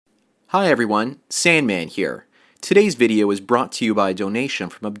Hi everyone, Sandman here. Today's video is brought to you by a donation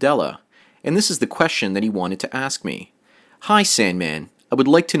from Abdullah, and this is the question that he wanted to ask me. Hi Sandman, I would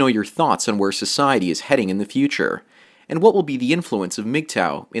like to know your thoughts on where society is heading in the future, and what will be the influence of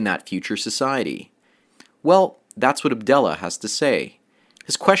MGTOW in that future society. Well, that's what Abdullah has to say.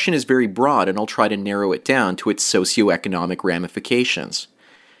 His question is very broad and I'll try to narrow it down to its socioeconomic ramifications.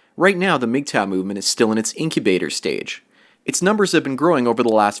 Right now, the MGTOW movement is still in its incubator stage. Its numbers have been growing over the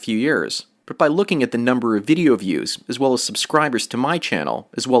last few years, but by looking at the number of video views, as well as subscribers to my channel,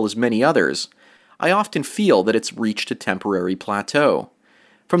 as well as many others, I often feel that it's reached a temporary plateau.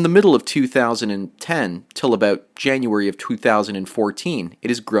 From the middle of 2010 till about January of 2014, it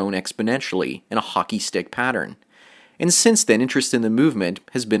has grown exponentially in a hockey stick pattern. And since then, interest in the movement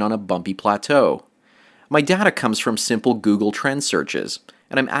has been on a bumpy plateau. My data comes from simple Google Trend searches,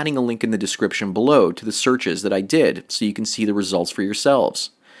 and I'm adding a link in the description below to the searches that I did so you can see the results for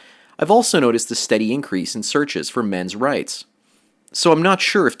yourselves. I've also noticed a steady increase in searches for men's rights. So I'm not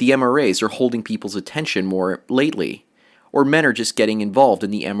sure if the MRAs are holding people's attention more lately, or men are just getting involved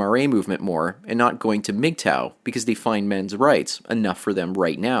in the MRA movement more and not going to MGTOW because they find men's rights enough for them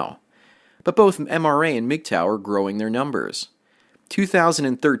right now. But both MRA and MGTOW are growing their numbers.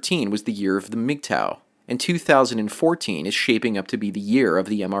 2013 was the year of the MGTOW, and 2014 is shaping up to be the year of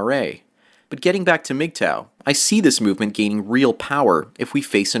the MRA. But getting back to MGTOW, I see this movement gaining real power if we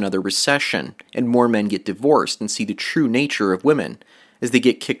face another recession and more men get divorced and see the true nature of women as they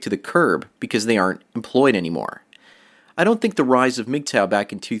get kicked to the curb because they aren't employed anymore. I don't think the rise of MGTOW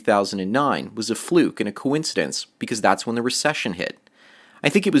back in 2009 was a fluke and a coincidence because that's when the recession hit. I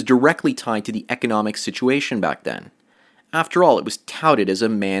think it was directly tied to the economic situation back then. After all, it was touted as a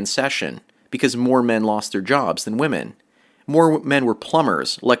man session because more men lost their jobs than women. More men were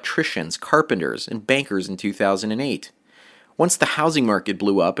plumbers, electricians, carpenters, and bankers in 2008. Once the housing market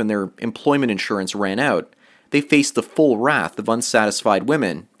blew up and their employment insurance ran out, they faced the full wrath of unsatisfied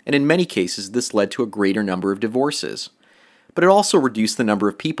women, and in many cases this led to a greater number of divorces. But it also reduced the number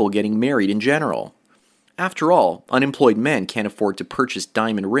of people getting married in general. After all, unemployed men can't afford to purchase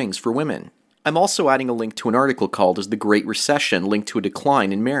diamond rings for women. I'm also adding a link to an article called "Is the Great Recession Linked to a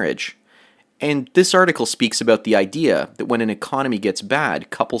Decline in Marriage?" And this article speaks about the idea that when an economy gets bad,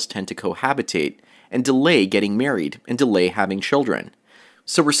 couples tend to cohabitate and delay getting married and delay having children.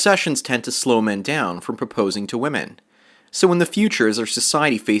 So recessions tend to slow men down from proposing to women. So in the future, as our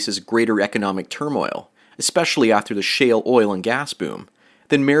society faces greater economic turmoil, especially after the shale oil and gas boom,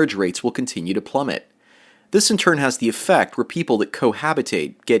 then marriage rates will continue to plummet. This in turn has the effect where people that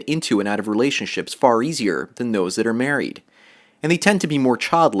cohabitate get into and out of relationships far easier than those that are married. And they tend to be more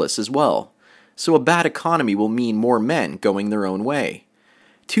childless as well. So a bad economy will mean more men going their own way.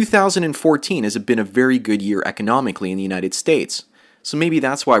 2014 has been a very good year economically in the United States, so maybe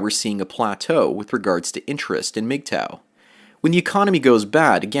that's why we're seeing a plateau with regards to interest in MGTOW. When the economy goes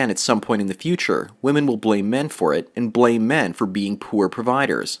bad, again at some point in the future, women will blame men for it and blame men for being poor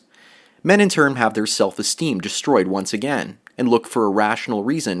providers. Men in turn have their self-esteem destroyed once again, and look for a rational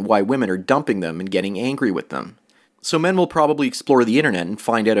reason why women are dumping them and getting angry with them. So men will probably explore the internet and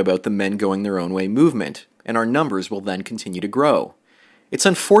find out about the men going their own way movement, and our numbers will then continue to grow. It's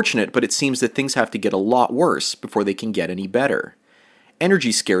unfortunate, but it seems that things have to get a lot worse before they can get any better.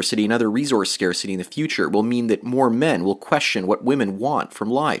 Energy scarcity and other resource scarcity in the future will mean that more men will question what women want from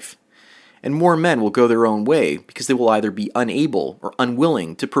life. And more men will go their own way because they will either be unable or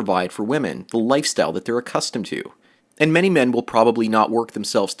unwilling to provide for women the lifestyle that they're accustomed to. And many men will probably not work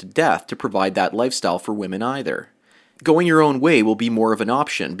themselves to death to provide that lifestyle for women either. Going your own way will be more of an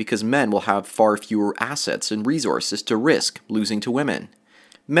option because men will have far fewer assets and resources to risk losing to women.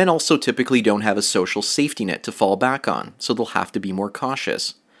 Men also typically don't have a social safety net to fall back on, so they'll have to be more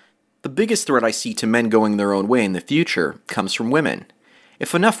cautious. The biggest threat I see to men going their own way in the future comes from women.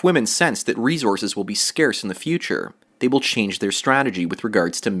 If enough women sense that resources will be scarce in the future, they will change their strategy with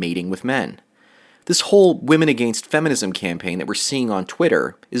regards to mating with men. This whole women against feminism campaign that we're seeing on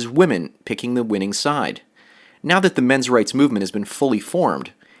Twitter is women picking the winning side. Now that the men's rights movement has been fully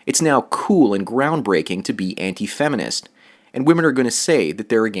formed, it's now cool and groundbreaking to be anti-feminist, and women are going to say that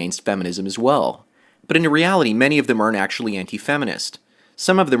they're against feminism as well. But in reality, many of them aren't actually anti-feminist.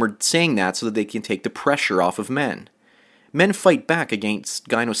 Some of them are saying that so that they can take the pressure off of men. Men fight back against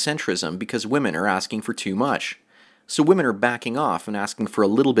gynocentrism because women are asking for too much. So women are backing off and asking for a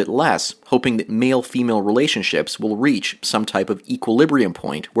little bit less, hoping that male-female relationships will reach some type of equilibrium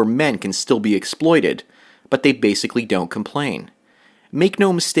point where men can still be exploited, but they basically don't complain. Make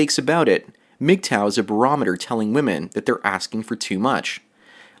no mistakes about it, MGTOW is a barometer telling women that they're asking for too much.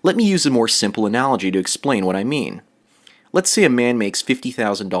 Let me use a more simple analogy to explain what I mean. Let's say a man makes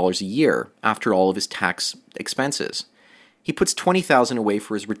 $50,000 a year after all of his tax expenses. He puts $20,000 away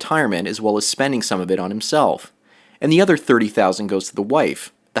for his retirement as well as spending some of it on himself. And the other $30,000 goes to the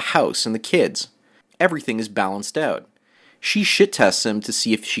wife, the house, and the kids. Everything is balanced out. She shit tests him to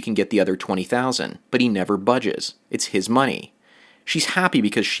see if she can get the other $20,000, but he never budges. It's his money. She's happy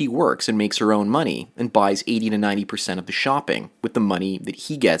because she works and makes her own money and buys 80 to 90% of the shopping with the money that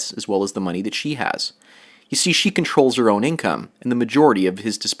he gets as well as the money that she has. You see, she controls her own income and the majority of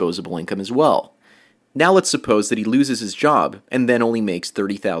his disposable income as well. Now let's suppose that he loses his job and then only makes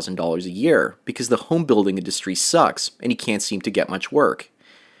 $30,000 a year because the home building industry sucks and he can't seem to get much work.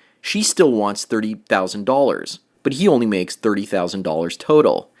 She still wants $30,000, but he only makes $30,000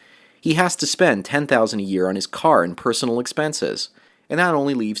 total. He has to spend $10,000 a year on his car and personal expenses, and that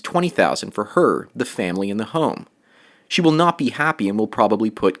only leaves $20,000 for her, the family, and the home. She will not be happy and will probably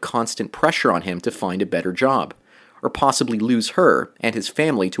put constant pressure on him to find a better job, or possibly lose her and his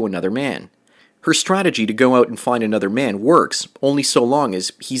family to another man. Her strategy to go out and find another man works only so long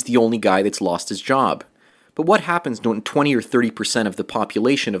as he's the only guy that's lost his job. But what happens when 20 or 30% of the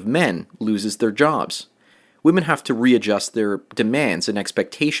population of men loses their jobs? Women have to readjust their demands and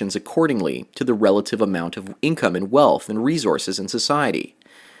expectations accordingly to the relative amount of income and wealth and resources in society.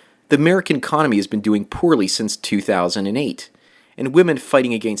 The American economy has been doing poorly since 2008, and women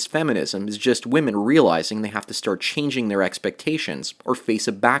fighting against feminism is just women realizing they have to start changing their expectations or face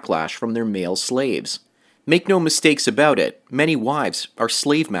a backlash from their male slaves. Make no mistakes about it, many wives are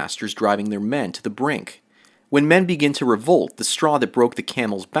slave masters driving their men to the brink. When men begin to revolt, the straw that broke the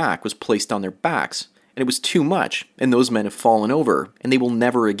camel's back was placed on their backs, and it was too much, and those men have fallen over, and they will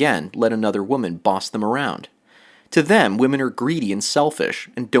never again let another woman boss them around. To them, women are greedy and selfish,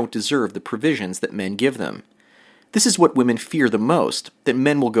 and don't deserve the provisions that men give them. This is what women fear the most, that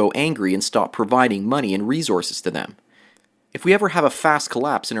men will go angry and stop providing money and resources to them. If we ever have a fast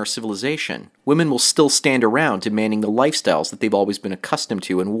collapse in our civilization, women will still stand around demanding the lifestyles that they've always been accustomed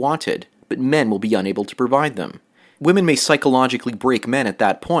to and wanted, but men will be unable to provide them. Women may psychologically break men at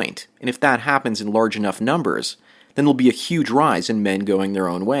that point, and if that happens in large enough numbers, then there'll be a huge rise in men going their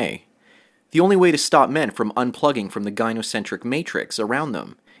own way. The only way to stop men from unplugging from the gynocentric matrix around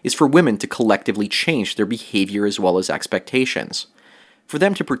them is for women to collectively change their behavior as well as expectations. For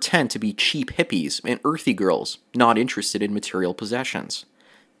them to pretend to be cheap hippies and earthy girls, not interested in material possessions.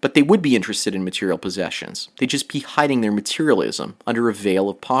 But they would be interested in material possessions. They'd just be hiding their materialism under a veil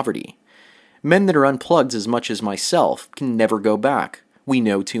of poverty. Men that are unplugged as much as myself can never go back. We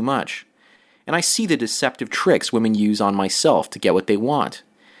know too much. And I see the deceptive tricks women use on myself to get what they want.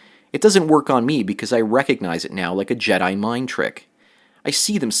 It doesn't work on me because I recognize it now like a Jedi mind trick. I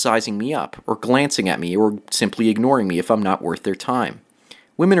see them sizing me up, or glancing at me, or simply ignoring me if I'm not worth their time.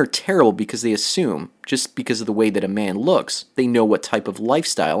 Women are terrible because they assume, just because of the way that a man looks, they know what type of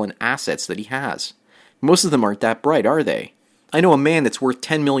lifestyle and assets that he has. Most of them aren't that bright, are they? I know a man that's worth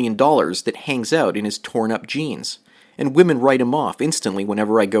 $10 million that hangs out in his torn-up jeans, and women write him off instantly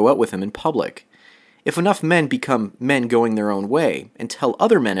whenever I go out with him in public. If enough men become men going their own way and tell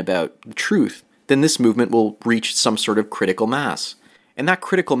other men about the truth, then this movement will reach some sort of critical mass. And that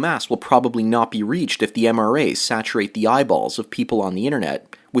critical mass will probably not be reached if the MRAs saturate the eyeballs of people on the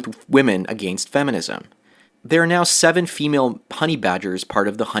internet with women against feminism. There are now 7 female honey badgers part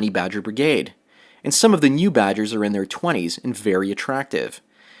of the Honey Badger Brigade, and some of the new badgers are in their 20s and very attractive.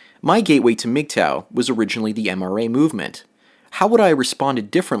 My gateway to MGTOW was originally the MRA movement. How would I have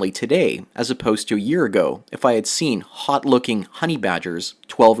responded differently today as opposed to a year ago if I had seen hot-looking honey badgers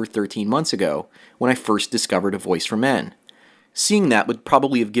 12 or 13 months ago when I first discovered A Voice for Men? Seeing that would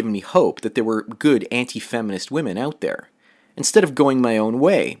probably have given me hope that there were good anti-feminist women out there. Instead of going my own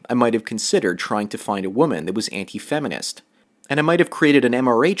way, I might have considered trying to find a woman that was anti-feminist. And I might have created an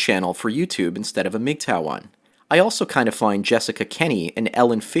MRA channel for YouTube instead of a MGTOW one. I also kind of find Jessica Kenny and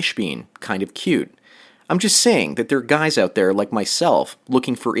Ellen Fishbein kind of cute. I'm just saying that there are guys out there like myself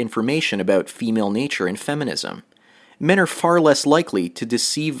looking for information about female nature and feminism. Men are far less likely to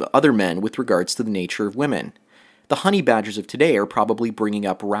deceive other men with regards to the nature of women. The honey badgers of today are probably bringing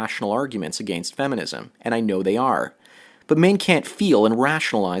up rational arguments against feminism, and I know they are. But men can't feel and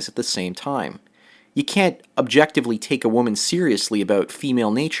rationalize at the same time. You can't objectively take a woman seriously about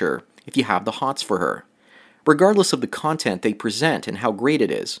female nature if you have the hots for her. Regardless of the content they present and how great it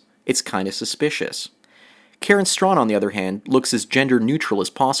is, it's kind of suspicious. Karen Strawn, on the other hand, looks as gender neutral as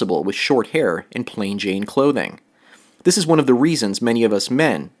possible with short hair and plain Jane clothing. This is one of the reasons many of us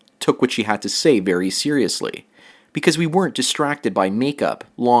men took what she had to say very seriously, because we weren't distracted by makeup,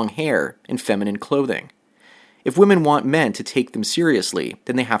 long hair, and feminine clothing. If women want men to take them seriously,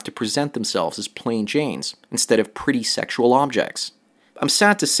 then they have to present themselves as plain Janes instead of pretty sexual objects. I'm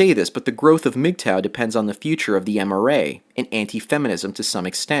sad to say this, but the growth of MGTOW depends on the future of the MRA and anti-feminism to some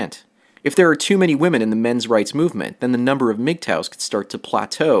extent. If there are too many women in the men's rights movement, then the number of MGTOWs could start to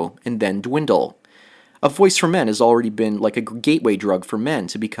plateau and then dwindle. A Voice for Men has already been like a gateway drug for men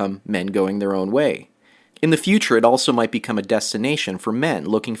to become men going their own way. In the future, it also might become a destination for men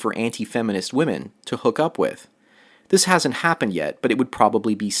looking for anti-feminist women to hook up with. This hasn't happened yet, but it would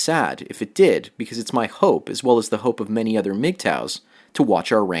probably be sad if it did, because it's my hope, as well as the hope of many other MGTOWs, to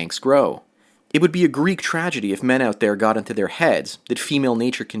watch our ranks grow. It would be a Greek tragedy if men out there got into their heads that female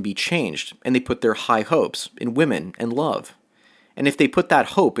nature can be changed, and they put their high hopes in women and love. And if they put that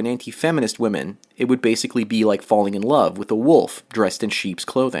hope in anti-feminist women, it would basically be like falling in love with a wolf dressed in sheep's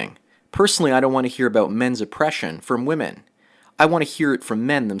clothing. Personally, I don't want to hear about men's oppression from women. I want to hear it from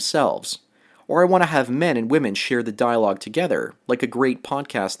men themselves. Or I want to have men and women share the dialogue together, like a great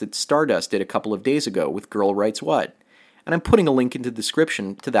podcast that Stardust did a couple of days ago with Girl Writes What. And I'm putting a link in the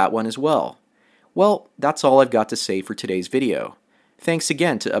description to that one as well. Well, that's all I've got to say for today's video. Thanks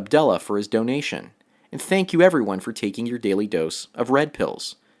again to Abdullah for his donation. And thank you everyone for taking your daily dose of red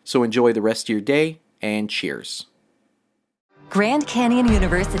pills. So enjoy the rest of your day, and cheers. Grand Canyon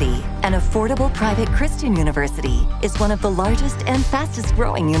University, an affordable private Christian university, is one of the largest and fastest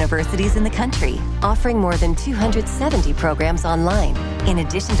growing universities in the country, offering more than 270 programs online. In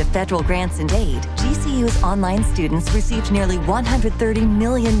addition to federal grants and aid, GCU's online students received nearly $130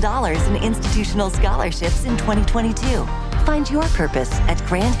 million in institutional scholarships in 2022. Find your purpose at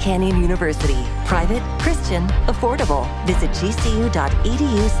Grand Canyon University. Private, Christian, affordable. Visit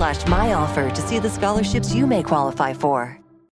gcu.edu/myoffer to see the scholarships you may qualify for.